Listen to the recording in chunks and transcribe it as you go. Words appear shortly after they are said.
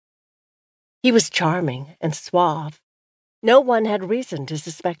He was charming and suave. No one had reason to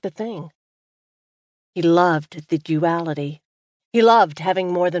suspect a thing. He loved the duality. He loved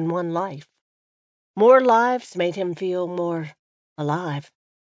having more than one life. More lives made him feel more alive.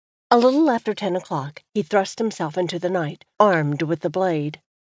 A little after 10 o'clock, he thrust himself into the night, armed with the blade.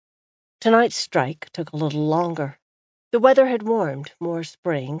 Tonight's strike took a little longer. The weather had warmed, more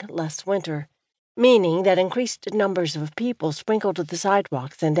spring, less winter, meaning that increased numbers of people sprinkled the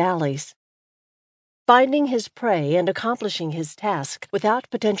sidewalks and alleys. Finding his prey and accomplishing his task without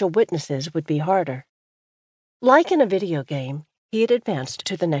potential witnesses would be harder. Like in a video game, he had advanced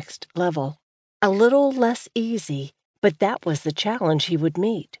to the next level. A little less easy, but that was the challenge he would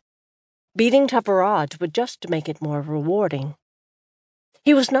meet. Beating tougher odds would just make it more rewarding.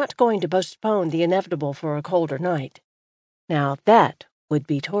 He was not going to postpone the inevitable for a colder night. Now that would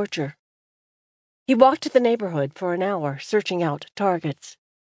be torture. He walked the neighborhood for an hour, searching out targets.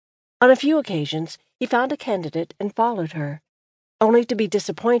 On a few occasions, he found a candidate and followed her, only to be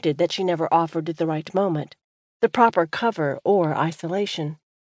disappointed that she never offered the right moment, the proper cover or isolation.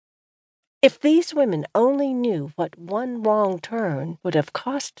 If these women only knew what one wrong turn would have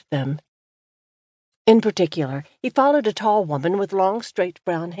cost them. In particular, he followed a tall woman with long, straight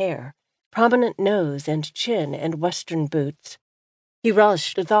brown hair, prominent nose and chin, and Western boots. He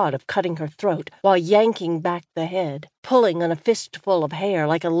relished the thought of cutting her throat while yanking back the head, pulling on a fistful of hair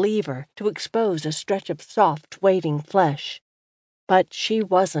like a lever to expose a stretch of soft, waiting flesh. But she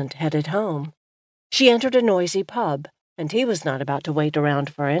wasn't headed home. She entered a noisy pub, and he was not about to wait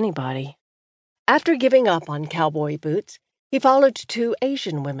around for anybody. After giving up on cowboy boots, he followed 2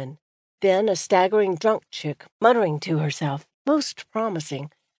 Asian women, then a staggering drunk chick, muttering to herself, most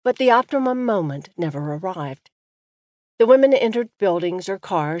promising, but the optimum moment never arrived. The women entered buildings or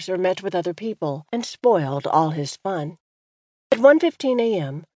cars or met with other people and spoiled all his fun. At 1:15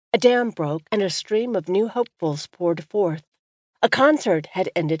 a.m., a dam broke and a stream of new hopefuls poured forth. A concert had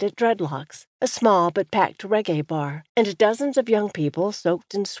ended at Dreadlocks, a small but packed reggae bar, and dozens of young people,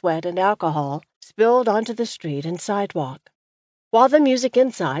 soaked in sweat and alcohol, spilled onto the street and sidewalk. While the music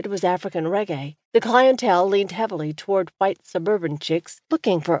inside was African reggae, the clientele leaned heavily toward white suburban chicks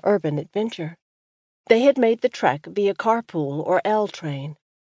looking for urban adventure. They had made the trek via carpool or L train.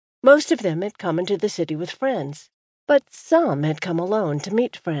 Most of them had come into the city with friends, but some had come alone to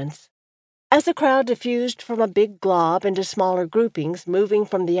meet friends. As the crowd diffused from a big glob into smaller groupings moving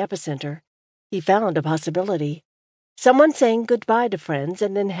from the epicenter, he found a possibility. Someone saying goodbye to friends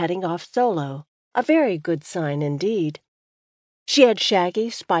and then heading off solo, a very good sign indeed. She had shaggy,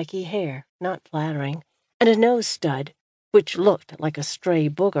 spiky hair, not flattering, and a nose stud, which looked like a stray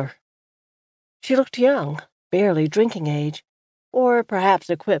booger. She looked young, barely drinking age, or perhaps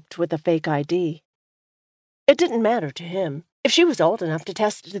equipped with a fake ID. It didn't matter to him. If she was old enough to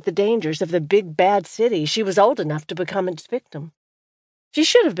test the dangers of the big bad city, she was old enough to become its victim. She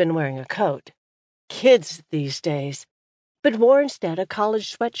should have been wearing a coat. Kids these days. But wore instead a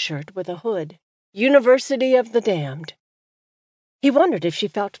college sweatshirt with a hood. University of the Damned. He wondered if she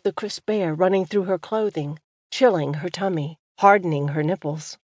felt the crisp air running through her clothing, chilling her tummy, hardening her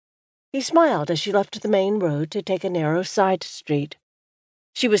nipples. He smiled as she left the main road to take a narrow side street.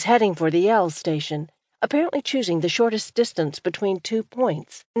 She was heading for the L station, apparently choosing the shortest distance between 2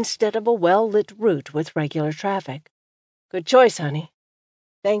 points instead of a well-lit route with regular traffic. Good choice, honey.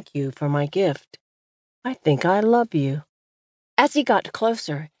 Thank you for my gift. I think I love you. As he got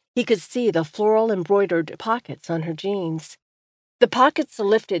closer, he could see the floral-embroidered pockets on her jeans. The pockets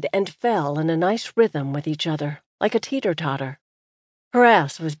lifted and fell in a nice rhythm with each other, like a teeter-totter. Her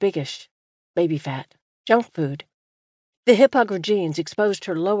ass was biggish, baby fat, junk food. The hip-hugger jeans exposed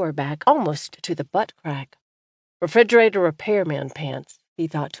her lower back almost to the butt crack. Refrigerator repairman pants, he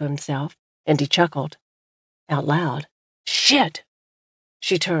thought to himself, and he chuckled. Out loud. Shit!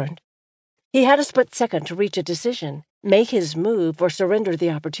 She turned. He had a split second to reach a decision, make his move or surrender the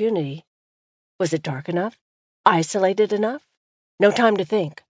opportunity. Was it dark enough? Isolated enough? No time to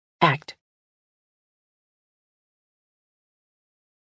think. Act.